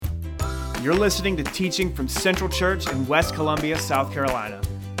You're listening to teaching from Central Church in West Columbia, South Carolina.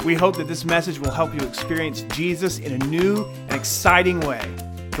 We hope that this message will help you experience Jesus in a new and exciting way.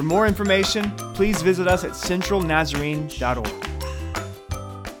 For more information, please visit us at centralnazarene.org.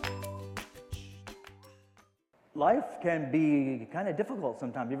 Life can be kind of difficult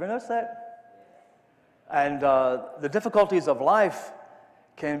sometimes. You ever notice that? And the difficulties of life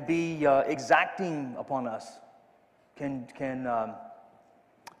can be exacting upon us, can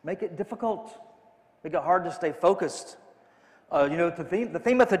make it difficult, make it hard to stay focused. The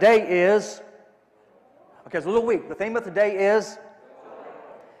theme of today is, okay, it's a little weak. The theme of today is,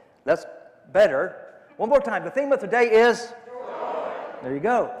 that's better. One more time. The theme of today is, there you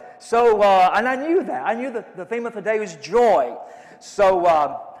go. So, and I knew that. I knew that the theme of today was joy. So,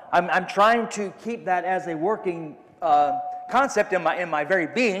 I'm trying to keep that as a working concept in my very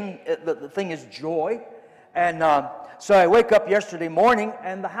being. The thing is joy. And so I wake up yesterday morning,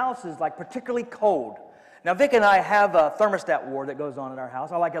 and the house is like particularly cold. Now, Vic and I have a thermostat war that goes on in our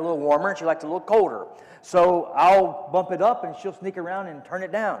house. I like it a little warmer, and she likes it a little colder. So I'll bump it up, and she'll sneak around and turn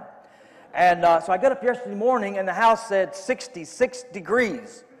it down. And so I got up yesterday morning, and the house said 66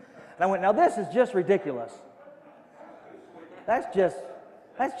 degrees. And I went, now this is just ridiculous. That's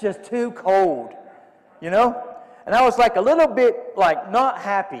just too cold, you know? And I was like a little bit like not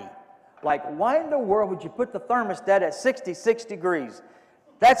happy. Like, why in the world would you put the thermostat at 66 degrees?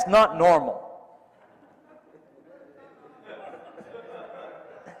 That's not normal.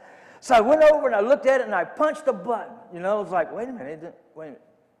 So I went over and I looked at it and I punched the button. You know, it was like, wait a minute.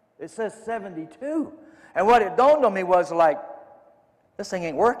 It says 72. And what it dawned on me was like, this thing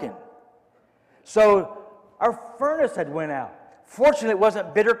ain't working. So our furnace had went out. Fortunately, it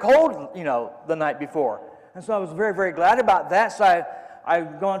wasn't bitter cold, the night before. And so I was very, very glad about that. So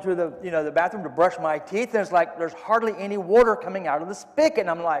I've gone to the bathroom to brush my teeth, and it's like there's hardly any water coming out of the spigot. And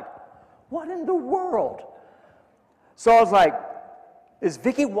I'm like, what in the world? So I was like, is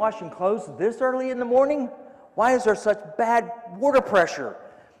Vicki washing clothes this early in the morning? Why is there such bad water pressure?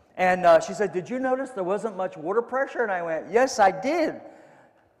 And she said, did you notice there wasn't much water pressure? And I went, yes, I did.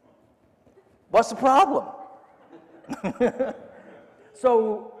 What's the problem?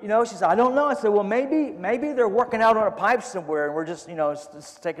 So, she said, I don't know. I said, well, maybe they're working out on a pipe somewhere, and we're just,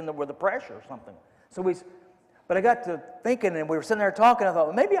 just taking with the pressure or something. But I got to thinking, and we were sitting there talking. I thought,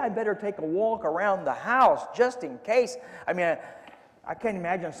 well, maybe I better take a walk around the house just in case. I mean, I can't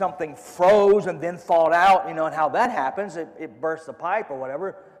imagine something froze and then thawed out, and how that happens. It bursts the pipe or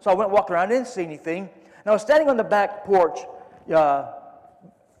whatever. So I went and walked around, didn't see anything. And I was standing on the back porch,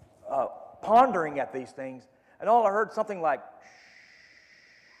 pondering at these things, and all I heard something like,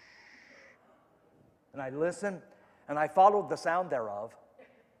 and I listened, and I followed the sound thereof,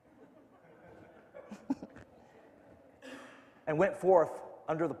 and went forth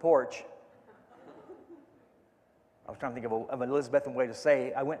under the porch. I was trying to think of an Elizabethan way to say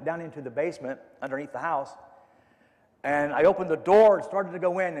it. I went down into the basement underneath the house, and I opened the door and started to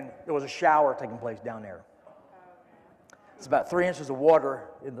go in, and there was a shower taking place down there. It's about 3 inches of water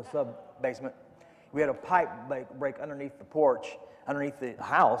in the sub-basement. We had a pipe break underneath the porch, underneath the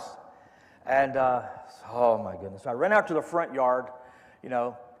house, and oh my goodness. So I ran out to the front yard,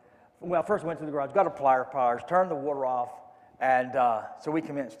 Well, first went to the garage, got a pliers, turned the water off, and so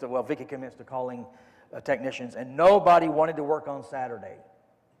Vicki commenced to calling technicians, and nobody wanted to work on Saturday.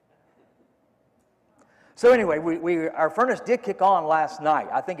 So anyway, our furnace did kick on last night.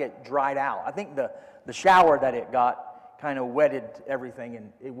 I think it dried out. I think the shower that it got kind of wetted everything,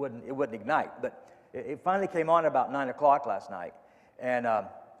 and it wouldn't ignite. But it finally came on about 9 o'clock last night, and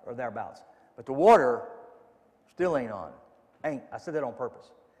or thereabouts. But the water still ain't on. I said that on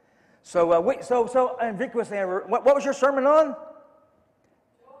purpose. So and Vic was saying, what was your sermon on?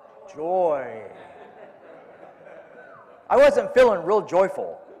 Joy. I wasn't feeling real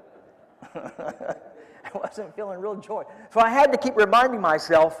joyful. I wasn't feeling real joy. So I had to keep reminding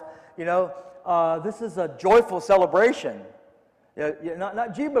myself, this is a joyful celebration.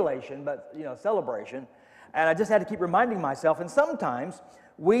 Not jubilation, but, celebration. And I just had to keep reminding myself. And sometimes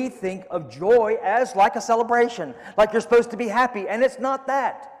we think of joy as like a celebration, like you're supposed to be happy, and it's not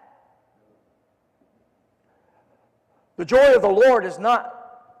that. The joy of the Lord is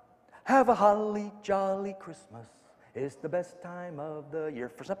not, have a holly jolly Christmas. It's the best time of the year.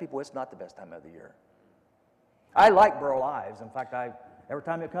 For some people, it's not the best time of the year. I like Burl Ives. In fact, every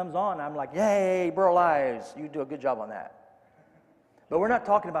time it comes on, I'm like, yay, Burl Ives. You do a good job on that. But we're not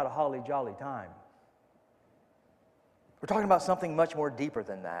talking about a holly jolly time. We're talking about something much more deeper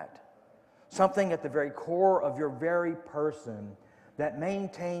than that. Something at the very core of your very person that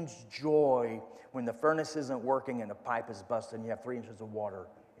maintains joy when the furnace isn't working and the pipe is busted and you have 3 inches of water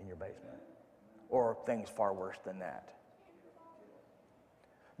in your basement, or things far worse than that.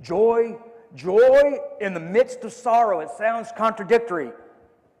 Joy in the midst of sorrow. It sounds contradictory.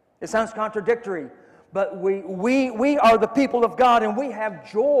 But we are the people of God, and we have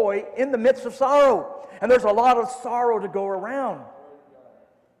joy in the midst of sorrow. And there's a lot of sorrow to go around.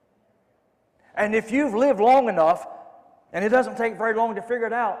 And if you've lived long enough, and it doesn't take very long to figure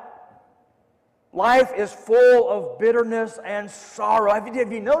it out, life is full of bitterness and sorrow. Have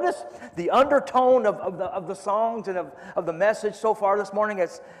you noticed the undertone of the songs and of the message so far this morning?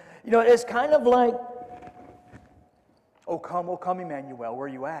 It's kind of like, oh come, Emmanuel, where are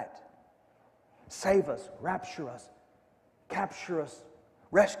you at? Save us, rapture us, capture us,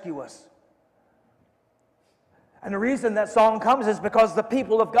 rescue us. And the reason that song comes is because the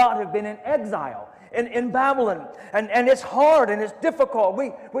people of God have been in exile in Babylon. And it's hard and it's difficult.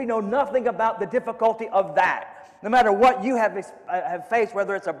 We know nothing about the difficulty of that. No matter what you have faced,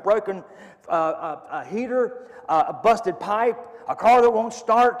 whether it's a broken heater, a busted pipe, a car that won't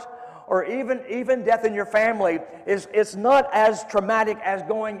start, or even death in your family, it's not as traumatic as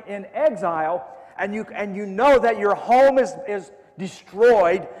going in exile. And you know that your home is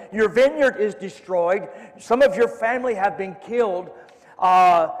destroyed, your vineyard is destroyed, some of your family have been killed,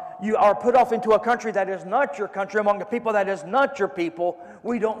 you are put off into a country that is not your country, among a people that is not your people.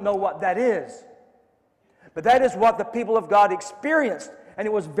 We don't know what that is. But that is what the people of God experienced, and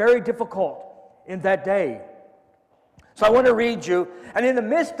it was very difficult in that day. So I want to read you, and in the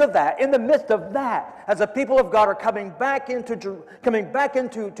midst of that, as the people of God are coming back into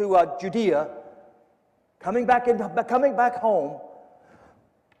Judea, coming back home,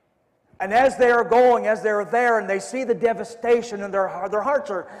 and as they're there, and they see the devastation, and their hearts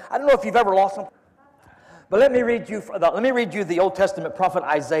are, I don't know if you've ever lost them, but let me read you the Old Testament prophet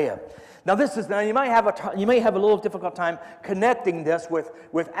Isaiah. Now you may have a little difficult time connecting this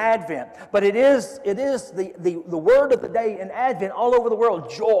with Advent, but it is the word of the day in Advent all over the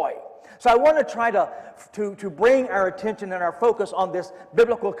world, joy. So I want to try to bring our attention and our focus on this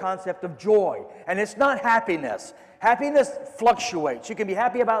biblical concept of joy. And it's not happiness. Happiness fluctuates. You can be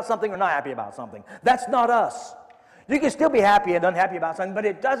happy about something or not happy about something. That's not us. You can still be happy and unhappy about something, but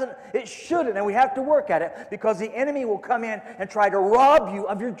it shouldn't, and we have to work at it, because the enemy will come in and try to rob you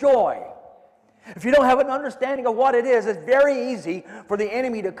of your joy. If you don't have an understanding of what it is, it's very easy for the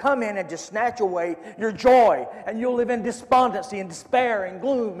enemy to come in and just snatch away your joy, and you'll live in despondency and despair and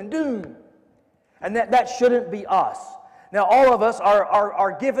gloom and doom. And that shouldn't be us. Now, all of us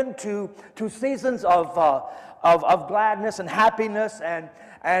are given to seasons of gladness and happiness, and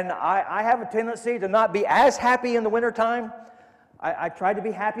I have a tendency to not be as happy in the wintertime. I try to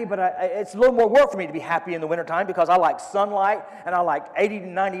be happy, but it's a little more work for me to be happy in the wintertime, because I like sunlight, and I like 80 to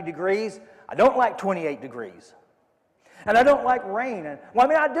 90 degrees. I don't like 28 degrees. And I don't like rain.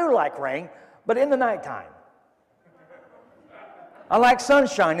 I do like rain, but in the nighttime. I like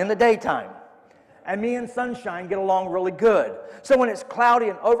sunshine in the daytime. And me and sunshine get along really good. So when it's cloudy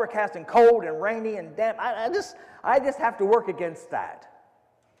and overcast and cold and rainy and damp, I just have to work against that.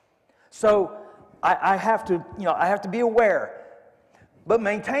 So I have to be aware. But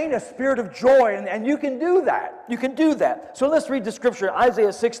maintain a spirit of joy, and you can do that. You can do that. So let's read the scripture,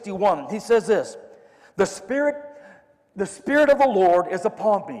 Isaiah 61. He says this, the Spirit of the Lord is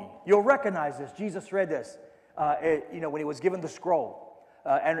upon me. You'll recognize this. Jesus read this, when he was given the scroll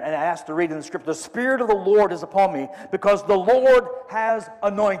and asked to read in the scripture. The Spirit of the Lord is upon me, because the Lord has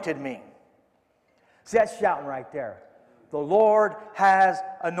anointed me. See, that's shouting right there. The Lord has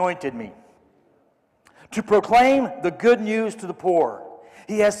anointed me to proclaim the good news to the poor.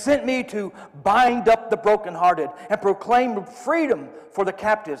 He has sent me to bind up the brokenhearted and proclaim freedom for the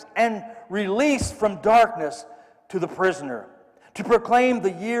captives and release from darkness to the prisoner. To proclaim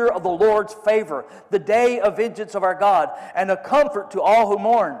the year of the Lord's favor, the day of vengeance of our God, and a comfort to all who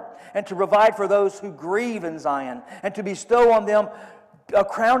mourn, and to provide for those who grieve in Zion, and to bestow on them a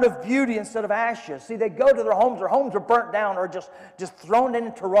crown of beauty instead of ashes. See, they go to their homes are burnt down or just thrown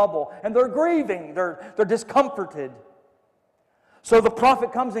into rubble, and they're grieving, they're discomforted. So the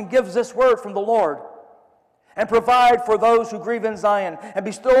prophet comes and gives this word from the Lord. And provide for those who grieve in Zion, and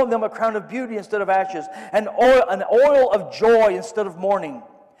bestow on them a crown of beauty instead of ashes, and an oil of joy instead of mourning,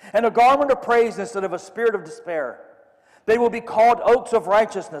 and a garment of praise instead of a spirit of despair. They will be called oaks of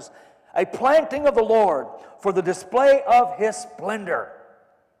righteousness, a planting of the Lord, for the display of His splendor.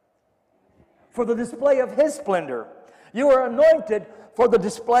 For the display of His splendor. You are anointed for the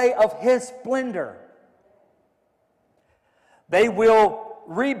display of His splendor. They will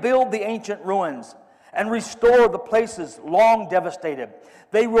rebuild the ancient ruins and restore the places long devastated.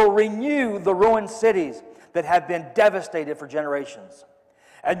 They will renew the ruined cities that have been devastated for generations.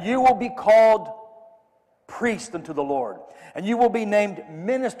 And you will be called priests unto the Lord, and you will be named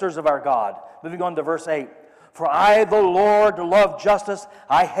ministers of our God. Moving on to verse 8. For I, the Lord, love justice.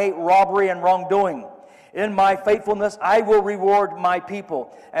 I hate robbery and wrongdoing. In my faithfulness I will reward my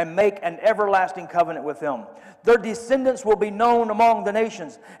people and make an everlasting covenant with them. Their descendants will be known among the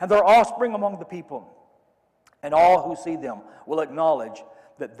nations, and their offspring among the people. And all who see them will acknowledge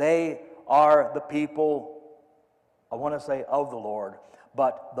that they are the people, I want to say of the Lord,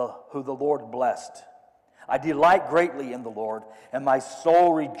 but who the Lord blessed. I delight greatly in the Lord, and my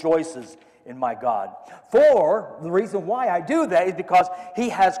soul rejoices in my God. For the reason why I do that is because He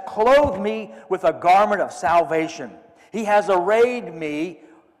has clothed me with a garment of salvation. He has arrayed me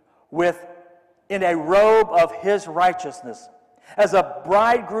in a robe of His righteousness. As a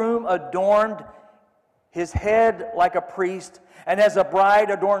bridegroom adorned his head like a priest, and as a bride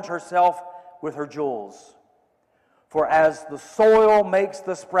adorns herself with her jewels. For as the soil makes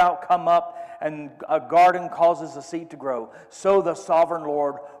the sprout come up, and a garden causes the seed to grow, so the sovereign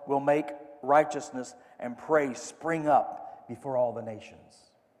Lord will make righteousness and praise spring up before all the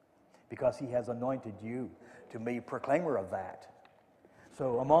nations. Because He has anointed you to be a proclaimer of that.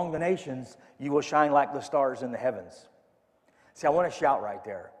 So among the nations, you will shine like the stars in the heavens. See, I want to shout right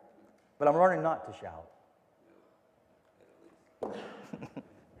there, but I'm learning not to shout.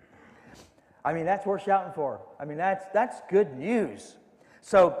 I mean, that's worth shouting for. I mean, that's good news.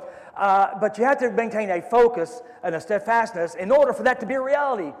 So, but you have to maintain a focus and a steadfastness in order for that to be a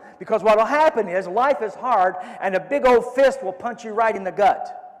reality. Because what will happen is life is hard, and a big old fist will punch you right in the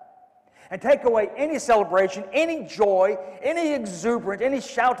gut and take away any celebration, any joy, any exuberance, any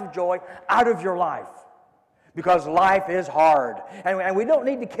shout of joy out of your life. Because life is hard, and we don't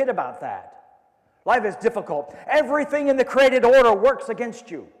need to kid about that. Life is difficult. Everything in the created order works against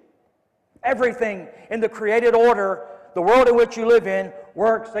you. Everything in the created order, the world in which you live in,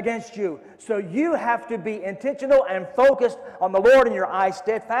 works against you. So you have to be intentional and focused on the Lord, and your eyes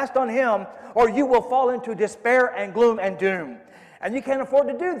steadfast on Him, or you will fall into despair and gloom and doom. And you can't afford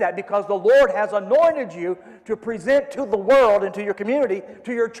to do that because the Lord has anointed you to present to the world and to your community,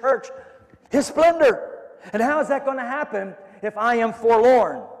 to your church, His splendor. And how is that going to happen if I am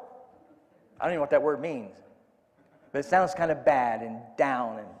forlorn? I don't even know what that word means. But it sounds kind of bad and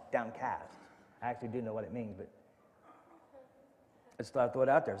downcast. I actually do know what it means, but let's throw it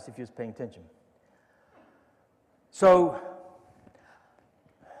out there, see if you're just paying attention. So,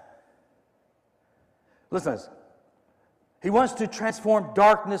 listen to this. He wants to transform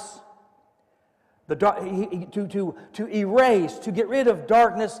darkness, to erase, to get rid of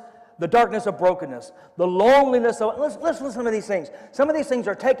darkness, the darkness of brokenness, the loneliness of... Let's listen to some of these things. Some of these things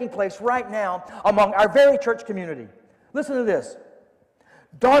are taking place right now among our very church community. Listen to this.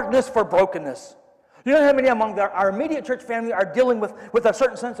 Darkness for brokenness. You know how many among our immediate church family are dealing with a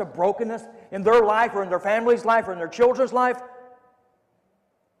certain sense of brokenness in their life or in their family's life or in their children's life?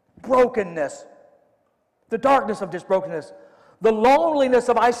 Brokenness. The darkness of this brokenness. The loneliness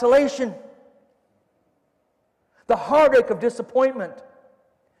of isolation. The heartache of disappointment.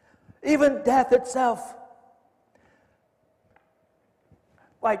 Even death itself.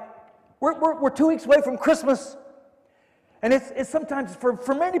 Like, we're 2 weeks away from Christmas. And it's sometimes,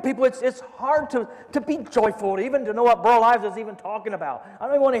 for many people, it's hard to be joyful, even to know what Burl Ives is even talking about. I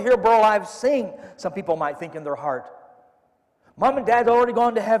don't even want to hear Burl Ives sing, some people might think in their heart. Mom and Dad's already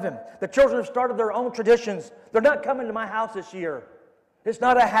gone to heaven. The children have started their own traditions. They're not coming to my house this year. It's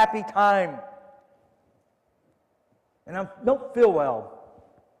not a happy time. And I don't feel well.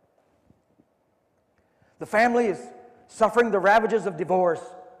 The family is suffering the ravages of divorce.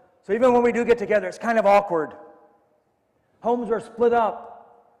 So even when we do get together, it's kind of awkward. Homes are split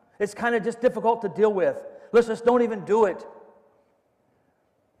up. It's kind of just difficult to deal with. Let's just don't even do it.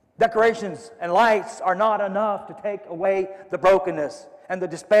 Decorations and lights are not enough to take away the brokenness and the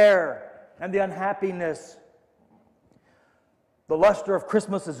despair and the unhappiness. The luster of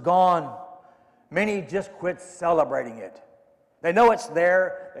Christmas is gone. Many just quit celebrating it. They know it's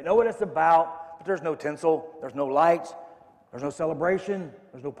there. They know what it's about. But there's no tinsel. There's no lights. There's no celebration.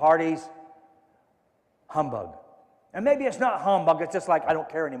 There's no parties. Humbug. And maybe it's not humbug. It's just like, I don't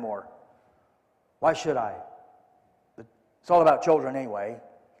care anymore. Why should I? It's all about children anyway.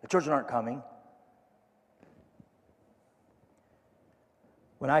 The children aren't coming.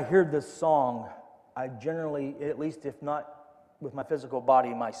 When I hear this song, I generally, at least if not with my physical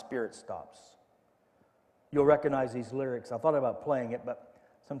body, my spirit stops. You'll recognize these lyrics. I thought about playing it, but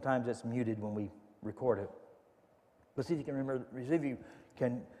sometimes it's muted when we record it. But see if you can remember, see if you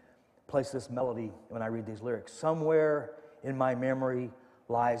can place this melody when I read these lyrics. Somewhere in my memory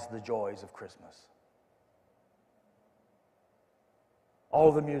lies the joys of Christmas.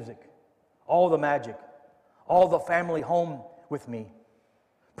 all the music, all the magic, all the family home with me,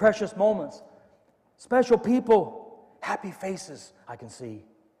 precious moments, special people, happy faces I can see.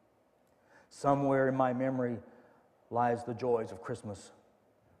 Somewhere in my memory lies the joys of Christmas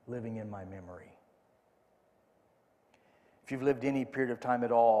living in my memory. If you've lived any period of time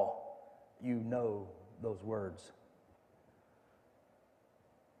at all, you know those words.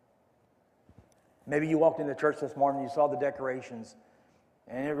 Maybe you walked into church this morning, you saw the decorations,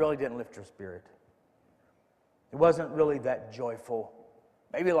 and it really didn't lift your spirit. It wasn't really that joyful.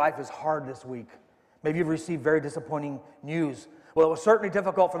 Maybe life is hard this week. Maybe you've received very disappointing news. Well, it was certainly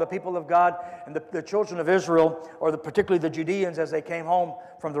difficult for the people of God and the children of Israel, or particularly the Judeans, as they came home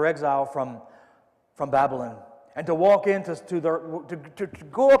from their exile from Babylon. And to walk into to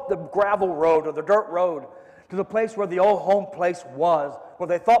go up the gravel road or the dirt road to the place where the old home place was, where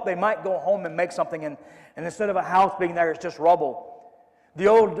they thought they might go home and make something, and instead of a house being there, it's just rubble. The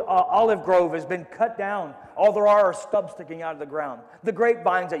old olive grove has been cut down. All there are stubs sticking out of the ground. The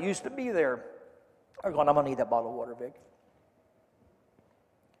grapevines that used to be there are gone. I'm going to need that bottle of water, Vic.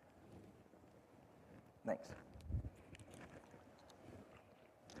 Thanks.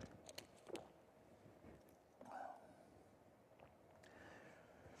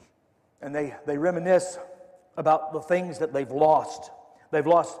 And they reminisce about the things that they've lost. They've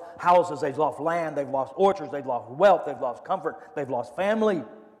lost houses, they've lost land, they've lost orchards, they've lost wealth, they've lost comfort, they've lost family.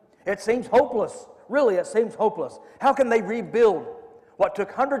 It seems hopeless. Really, it seems hopeless. How can they rebuild what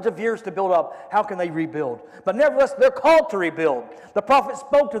took hundreds of years to build up? How can they rebuild? But nevertheless, they're called to rebuild. The prophet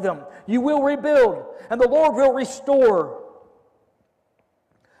spoke to them. You will rebuild, and the Lord will restore.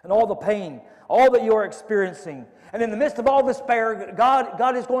 And all the pain, all that you are experiencing, and in the midst of all despair,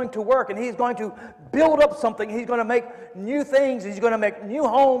 God is going to work, and He's going to build up something. He's going to make new things. He's going to make new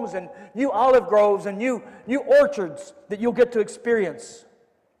homes and new olive groves and new orchards that you'll get to experience.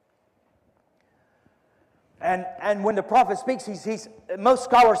 And when the prophet speaks, most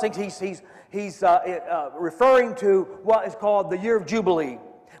scholars think he's referring to what is called the year of Jubilee,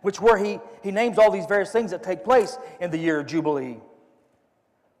 where he names all these various things that take place in the year of Jubilee.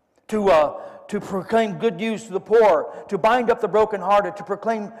 To proclaim good news to the poor, to bind up the brokenhearted, to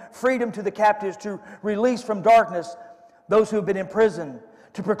proclaim freedom to the captives, to release from darkness those who have been in prison,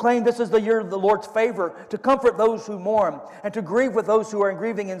 to proclaim this is the year of the Lord's favor, to comfort those who mourn, and to grieve with those who are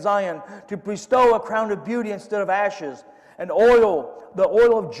grieving in Zion, to bestow a crown of beauty instead of ashes, and the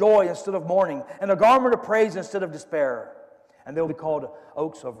oil of joy instead of mourning, and a garment of praise instead of despair. And they'll be called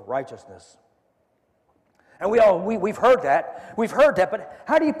oaks of righteousness. And we've heard that. We've heard that, but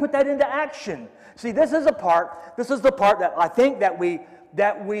how do you put that into action? See, this is the part that I think that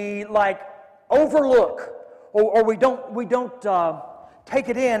we like overlook, or we don't take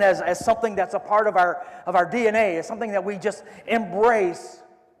it in as something that's a part of our DNA, as something that we just embrace.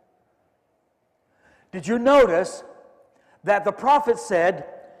 Did you notice that the prophet said,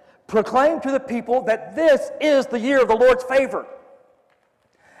 proclaim to the people that this is the year of the Lord's favor?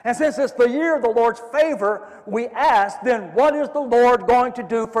 And since it's the year of the Lord's favor, we ask, then what is the Lord going to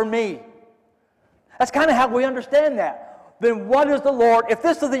do for me? That's kind of how we understand that. Then what is the Lord, if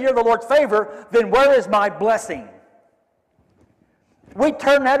this is the year of the Lord's favor, then where is my blessing? We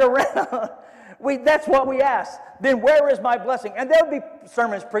turn that around. That's what we ask. Then where is my blessing? And there'll be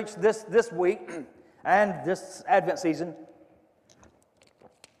sermons preached this week and this Advent season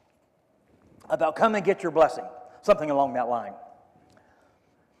about come and get your blessing. Something along that line.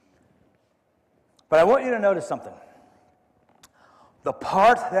 But I want you to notice something. The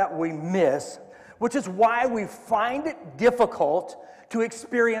part that we miss, which is why we find it difficult to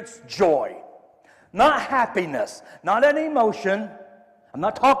experience joy. Not happiness, not an emotion. I'm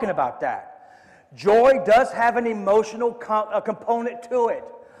not talking about that. Joy does have an emotional component to it,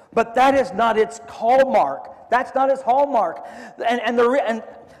 but that is not its hallmark. That's not its hallmark. And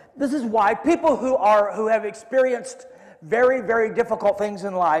this is why people who have experienced very, very difficult things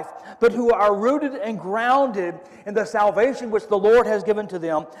in life, but who are rooted and grounded in the salvation which the Lord has given to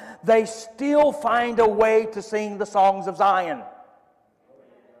them, they still find a way to sing the songs of Zion.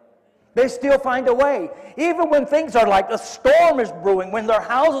 They still find a way. Even when things are like a storm is brewing, when their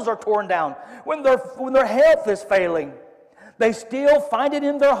houses are torn down, when their health is failing, they still find it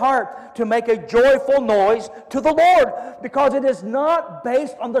in their heart to make a joyful noise to the Lord, because it is not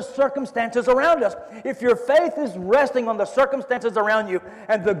based on the circumstances around us. If your faith is resting on the circumstances around you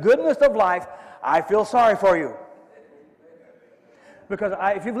and the goodness of life, I feel sorry for you. Because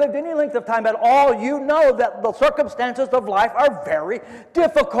if you've lived any length of time at all, you know that the circumstances of life are very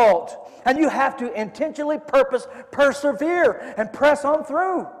difficult. And you have to intentionally persevere, and press on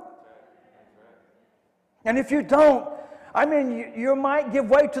through. And if you don't, I mean, you might give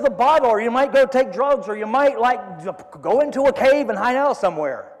way to the bottle, or you might go take drugs, or you might go into a cave and hide out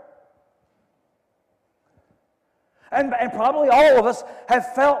somewhere. And probably all of us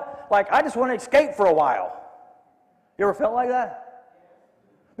have felt like, I just want to escape for a while. You ever felt like that?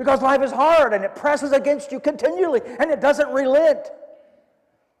 Because life is hard and it presses against you continually and it doesn't relent.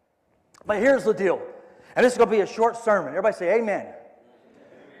 But here's the deal. And this is going to be a short sermon. Everybody say amen.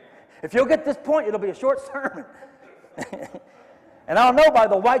 If you'll get this point, it'll be a short sermon. And I'll know by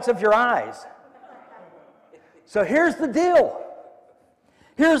the whites of your eyes. So here's the deal.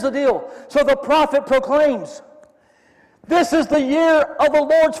 Here's the deal. So the prophet proclaims, this is the year of the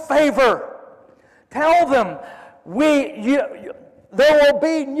Lord's favor. Tell them, there will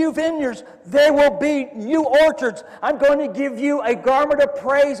be new vineyards. There will be new orchards. I'm going to give you a garment of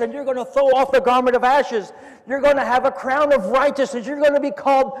praise, and you're going to throw off the garment of ashes. You're going to have a crown of righteousness. You're going to be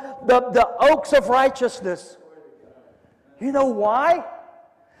called the oaks of righteousness. You know why?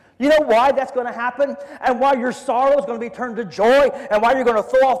 You know why that's going to happen? And why your sorrow is going to be turned to joy? And why you're going to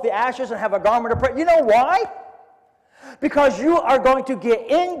throw off the ashes and have a garment of praise? You know why? Because you are going to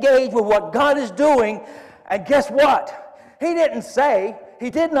get engaged with what God is doing. And guess what? He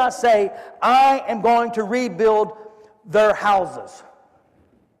did not say, I am going to rebuild their houses.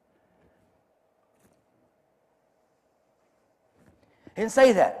 He didn't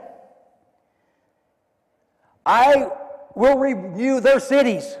say that. I will renew their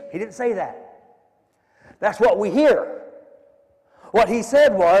cities. He didn't say that. That's what we hear. What he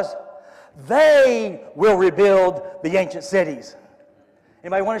said was, they will rebuild the ancient cities.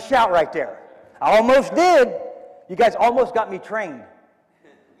 Anybody want to shout right there? I almost did. You guys almost got me trained.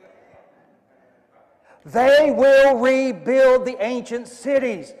 They will rebuild the ancient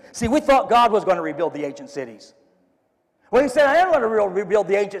cities. See, we thought God was going to rebuild the ancient cities. Well, he said, I am going to rebuild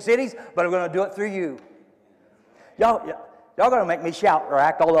the ancient cities, but I'm going to do it through you. Y'all going to make me shout or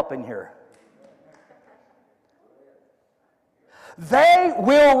act all up in here. They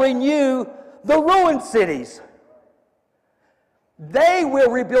will renew the ruined cities. They will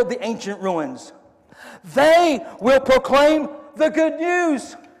rebuild the ancient ruins. They will proclaim the good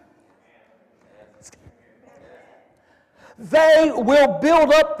news. They will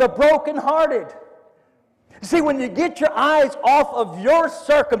build up the brokenhearted. See, when you get your eyes off of your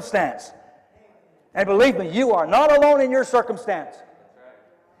circumstance, and believe me, you are not alone in your circumstance.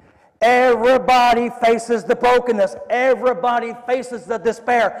 Everybody faces the brokenness. Everybody faces the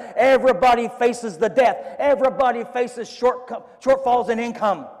despair. Everybody faces the death. Everybody faces shortfalls in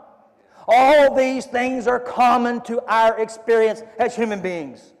income. All these things are common to our experience as human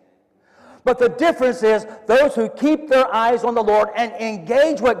beings. But the difference is those who keep their eyes on the Lord and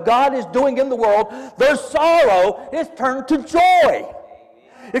engage what God is doing in the world, their sorrow is turned to joy.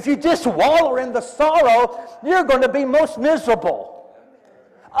 If you just wallow in the sorrow, you're going to be most miserable.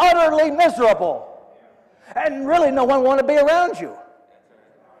 Utterly miserable. And really no one want to be around you.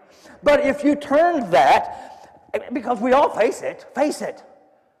 But if you turn that, because we all face it.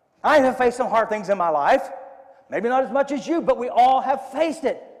 I have faced some hard things in my life. Maybe not as much as you, but we all have faced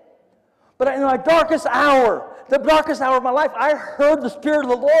it. But in my darkest hour, the darkest hour of my life, I heard the Spirit of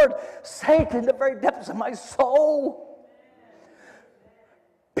the Lord say in the very depths of my soul,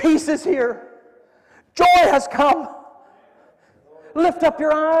 peace is here. Joy has come. Lift up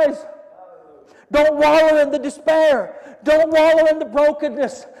your eyes. Don't wallow in the despair. Don't wallow in the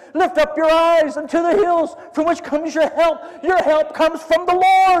brokenness. Lift up your eyes unto the hills from which comes your help. Your help comes from the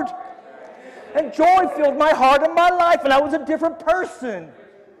Lord. And joy filled my heart and my life, and I was a different person.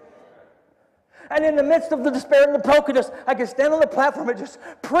 And in the midst of the despair and the brokenness, I could stand on the platform and just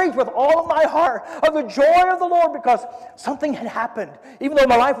preach with all of my heart of the joy of the Lord, because something had happened. Even though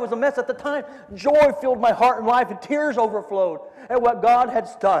my life was a mess at the time, joy filled my heart and life, and tears overflowed at what God had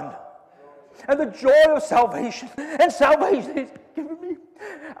done. And the joy of salvation. And salvation has given me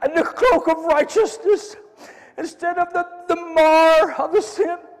the cloak of righteousness instead of the mar of the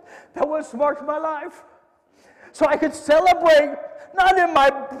sin that was marked my life. So I could celebrate not in my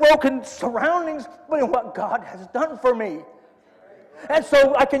broken surroundings, but in what God has done for me. And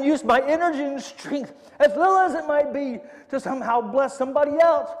so I can use my energy and strength, as little as it might be, to somehow bless somebody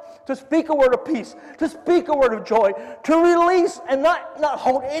else, to speak a word of peace, to speak a word of joy, to release and not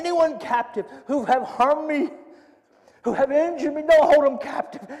hold anyone captive who have harmed me, who have injured me. Don't hold them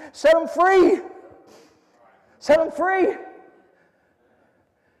captive. Set them free. Set them free.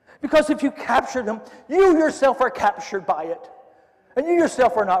 Because if you capture them, you yourself are captured by it. And you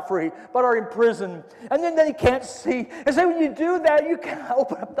yourself are not free, but are in prison. And then they can't see. And so when you do that, you can't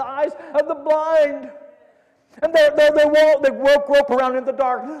open up the eyes of the blind. And they grope around in the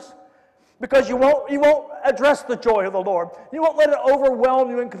darkness. Because you won't address the joy of the Lord. You won't let it overwhelm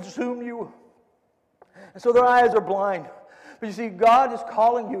you and consume you. And so their eyes are blind. But you see, God is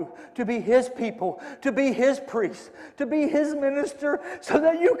calling you to be His people, to be His priest, to be His minister, so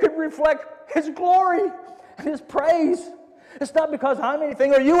that you can reflect His glory and His praise. It's not because I'm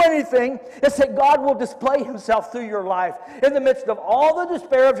anything or you anything. It's that God will display Himself through your life. In the midst of all the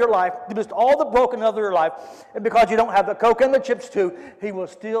despair of your life, in the midst of all the brokenness of your life, and because you don't have the Coke and the chips too, He will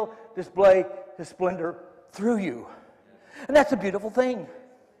still display His splendor through you. And that's a beautiful thing.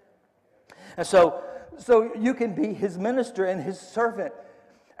 And so you can be His minister and His servant.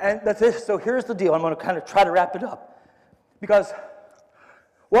 And that's it. So here's the deal. I'm going to kind of try to wrap it up. Because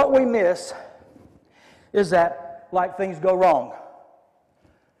what we miss is that, like, things go wrong.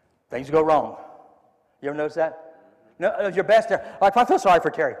 Things go wrong. You ever notice that? No, your best there. Like, I feel sorry for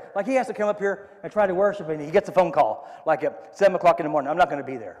Terry. Like, he has to come up here and try to worship, and he gets a phone call, like at 7 o'clock in the morning. I'm not going to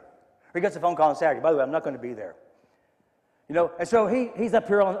be there. Or he gets a phone call on Saturday. By the way, I'm not going to be there. You know, and so he's up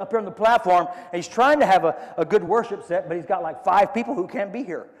here on the platform, and he's trying to have a good worship set, but he's got like 5 people who can't be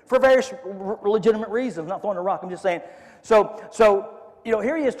here for various legitimate reasons. I'm not throwing a rock. I'm just saying. So you know,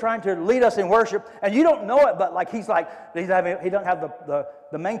 here he is trying to lead us in worship, and you don't know it, but like he doesn't have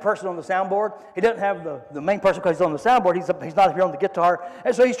the main person on the soundboard. He doesn't have the main person because he's on the soundboard. He's not here on the guitar,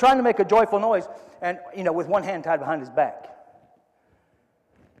 and so he's trying to make a joyful noise, and you know, with one hand tied behind his back.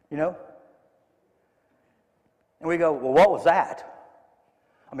 You know, and we go, well, what was that?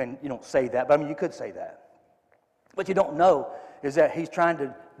 I mean, you don't say that, but I mean, you could say that. What you don't know is that he's trying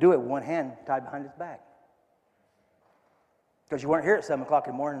to do it with one hand tied behind his back. Because you weren't here at 7 o'clock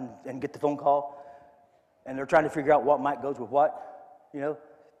in the morning and get the phone call, and they're trying to figure out what mic goes with what, you know.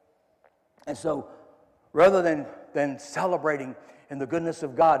 And so, rather than celebrating in the goodness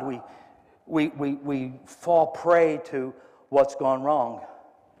of God, we fall prey to what's gone wrong.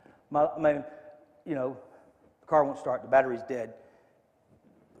 You know, the car won't start, the battery's dead,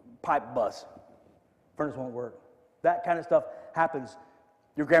 pipe bust, furnace won't work. That kind of stuff happens.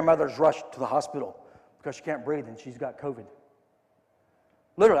 Your grandmother's rushed to the hospital because she can't breathe and she's got COVID.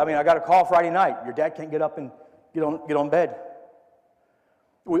 Literally, I mean, I got a call Friday night. Your dad can't get up and get on bed.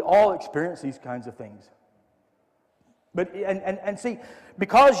 We all experience these kinds of things. But and see,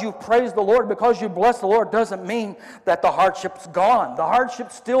 because you praise the Lord, because you bless the Lord, doesn't mean that the hardship's gone. The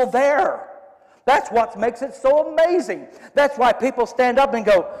hardship's still there. That's what makes it so amazing. That's why people stand up and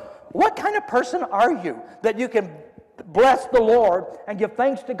go, what kind of person are you that you can bless the Lord and give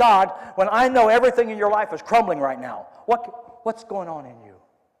thanks to God when I know everything in your life is crumbling right now? What's going on in you?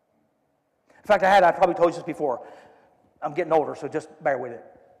 In fact, I probably told you this before. I'm getting older, so just bear with it.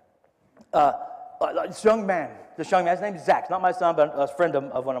 This young man, his name is Zach. Not my son, but a friend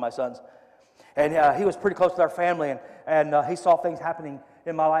of one of my sons. And he was pretty close to our family, and he saw things happening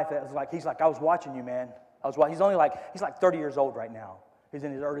in my life. It was like, he's like, I was watching you, man. He's like 30 years old right now. He's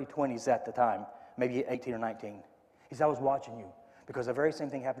in his early 20s at the time, maybe 18 or 19. He said, I was watching you because the very same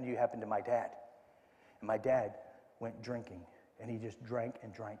thing happened to you happened to my dad. And my dad went drinking, and he just drank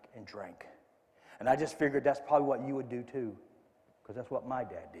and drank and drank. And I just figured that's probably what you would do too, because that's what my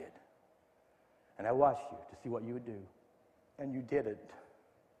dad did. And I watched you to see what you would do. And you did it.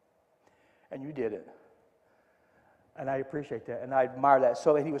 And you did it. And I appreciate that, and I admire that.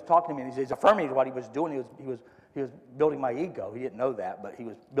 So he was talking to me, and he's affirming what he was doing. He was building my ego. He didn't know that, but he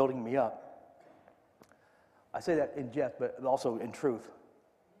was building me up. I say that in jest, but also in truth.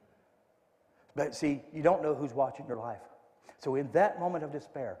 But see, you don't know who's watching your life. So in that moment of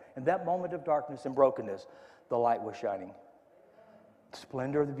despair, in that moment of darkness and brokenness, the light was shining. The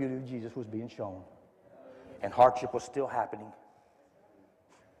splendor of the beauty of Jesus was being shown. And hardship was still happening.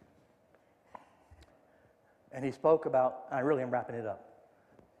 And he spoke about, I really am wrapping it up,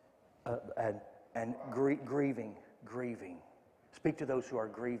 and grieving. Speak to those who are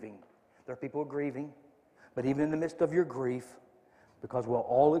grieving. There are people who are grieving, but even in the midst of your grief, because we'll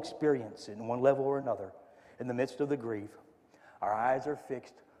all experience it in one level or another, in the midst of the grief, our eyes are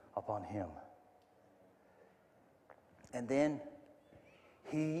fixed upon Him. And then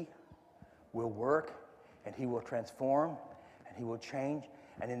He will work, and He will transform, and He will change.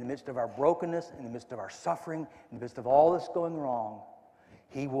 And in the midst of our brokenness, in the midst of our suffering, in the midst of all that's going wrong,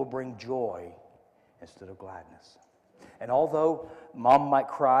 He will bring joy instead of gladness. And although Mom might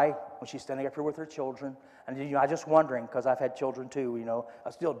cry when she's standing up here with her children, and you know, I'm just wondering, because I've had children too, you know,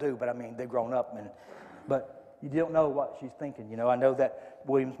 I still do, but I mean, they've grown up. But you don't know what she's thinking. You know, I know that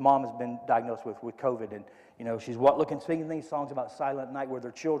William's mom has been diagnosed with COVID, and, you know, she's singing these songs about Silent Night with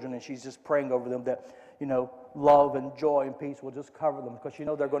her children, and she's just praying over them that, you know, love and joy and peace will just cover them, because you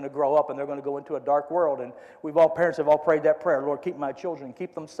know they're going to grow up and they're going to go into a dark world. And parents have all prayed that prayer. Lord, keep my children,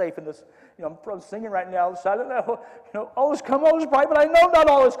 keep them safe in this. You know, I'm singing right now, Silent Night. You know, all is come, all is bright, but I know not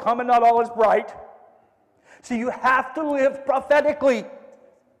all is come and not all is bright. See, you have to live prophetically.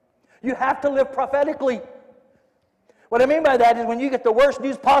 You have to live prophetically. What I mean by that is when you get the worst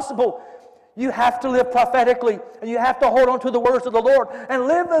news possible, you have to live prophetically, and you have to hold on to the words of the Lord and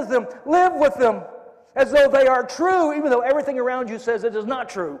live as them, live with them as though they are true, even though everything around you says it is not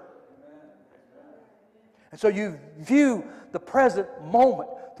true. And so you view the present moment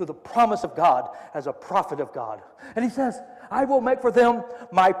through the promise of God as a prophet of God. And he says, I will make for them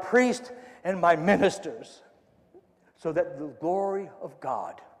my priests and my ministers, so that the glory of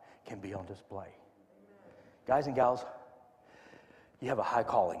God can be on display. Guys and gals, you have a high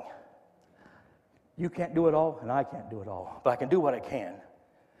calling. You can't do it all, and I can't do it all. But I can do what I can.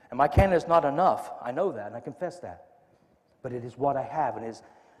 And my can is not enough. I know that, and I confess that. But it is what I have. And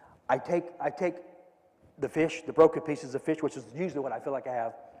I take the fish, the broken pieces of fish, which is usually what I feel like I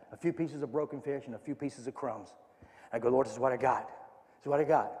have, a few pieces of broken fish and a few pieces of crumbs. And I go, Lord, this is what I got. This is what I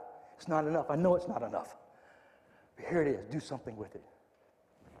got. It's not enough. I know it's not enough. But here it is. Do something with it.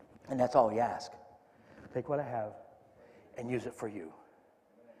 And that's all he asks. Take what I have and use it for you.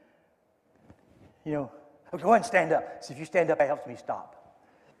 You know, go ahead and stand up. See, if you stand up, it helps me stop.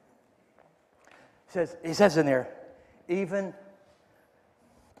 He says in there, even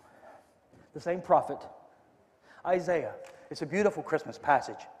the same prophet, Isaiah. It's a beautiful Christmas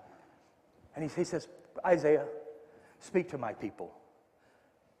passage. And he says, Isaiah, speak to my people.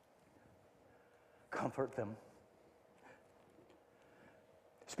 Comfort them.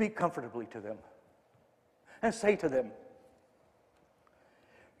 Speak comfortably to them. And say to them,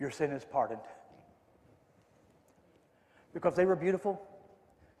 your sin is pardoned. Because they were beautiful?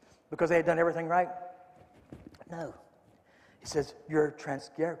 Because they had done everything right? No. He says, your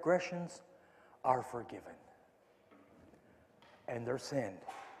transgressions are forgiven. And their sin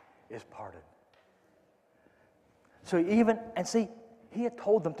is pardoned. So he had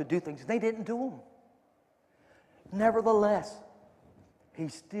told them to do things. They didn't do them. Nevertheless, he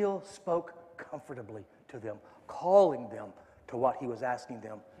still spoke comfortably to them, calling them to what he was asking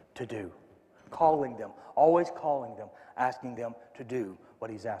them to do. Calling them, always calling them, asking them to do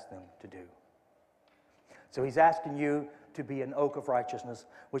what he's asked them to do. So he's asking you to be an oak of righteousness,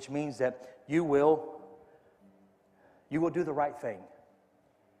 which means that you will do the right thing.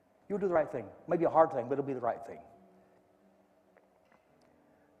 You'll do the right thing. Maybe a hard thing, but it'll be the right thing.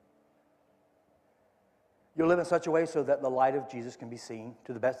 You'll live in such a way so that the light of Jesus can be seen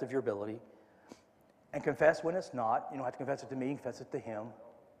to the best of your ability. And confess when it's not. You don't have to confess it to me, confess it to him.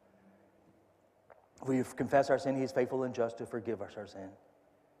 If we confess our sin, he is faithful and just to forgive us our sin.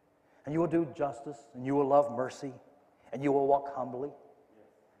 And you will do justice, and you will love mercy, and you will walk humbly.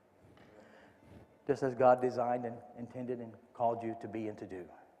 Just as God designed and intended and called you to be and to do.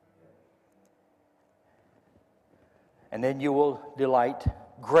 And then you will delight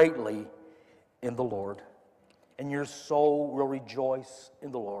greatly in the Lord, and your soul will rejoice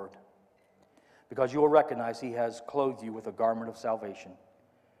in the Lord, because you will recognize he has clothed you with a garment of salvation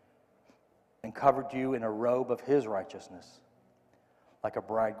and covered you in a robe of his righteousness, like a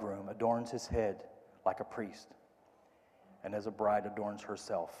bridegroom adorns his head like a priest, and as a bride adorns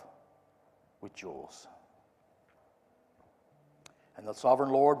herself with jewels. And the sovereign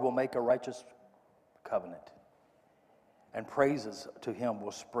Lord will make a righteous covenant, and praises to him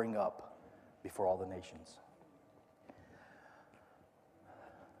will spring up before all the nations.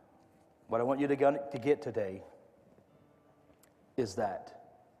 What I want you to get today is that,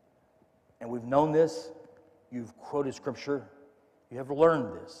 and we've known this, you've quoted Scripture, you have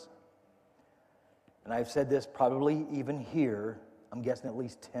learned this. And I've said this probably even here, I'm guessing at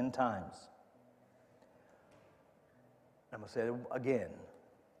least 10 times. I'm going to say it again,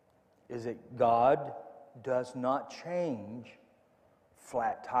 is that God does not change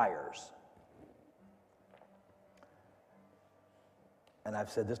flat tires. And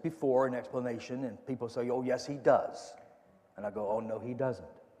I've said this before in explanation, and people say, oh, yes, he does. And I go, oh, no, he doesn't.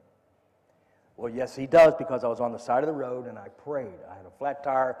 Well, yes, he does, because I was on the side of the road and I prayed. I had a flat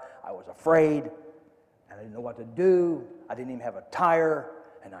tire. I was afraid, and I didn't know what to do. I didn't even have a tire,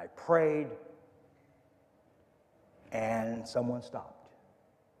 and I prayed, and someone stopped.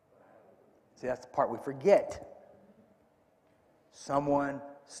 See, that's the part we forget. Someone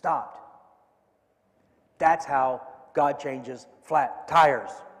stopped. That's how God changes flat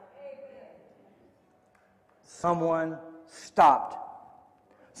tires. Someone stopped.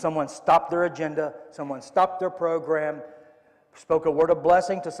 Someone stopped their agenda. Someone stopped their program. Spoke a word of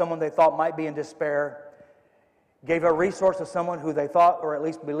blessing to someone they thought might be in despair. Gave a resource to someone who they thought, or at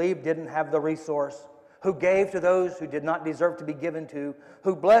least believed, didn't have the resource. Who gave to those who did not deserve to be given to.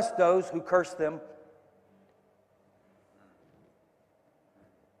 Who blessed those who cursed them.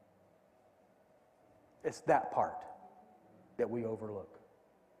 It's that part that we overlook.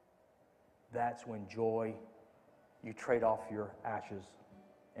 That's when joy, you trade off your ashes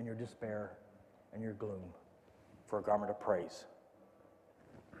and your despair and your gloom for a garment of praise.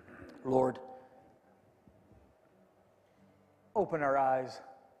 Lord, open our eyes,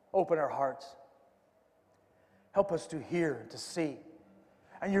 open our hearts. Help us to hear, to see.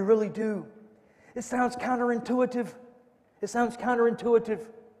 And you really do. It sounds counterintuitive. It sounds counterintuitive.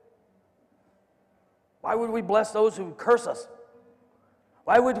 Why would we bless those who curse us?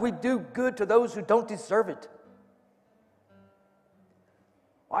 Why would we do good to those who don't deserve it?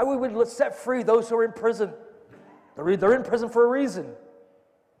 Why would we set free those who are in prison? They're in prison for a reason.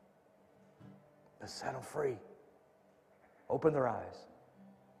 Let's set them free. Open their eyes.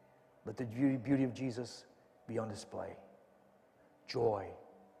 Let the beauty of Jesus be on display. Joy,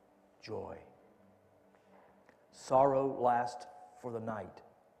 joy. Sorrow lasts for the night,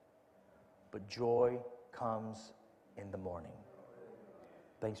 but joy comes in the morning.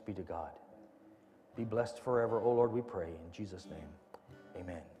 Thanks be to God. Be blessed forever, O Lord, we pray. In Jesus' name,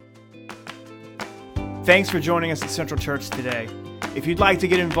 amen. Thanks for joining us at Central Church today. If you'd like to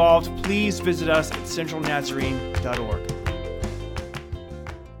get involved, please visit us at centralnazarene.org.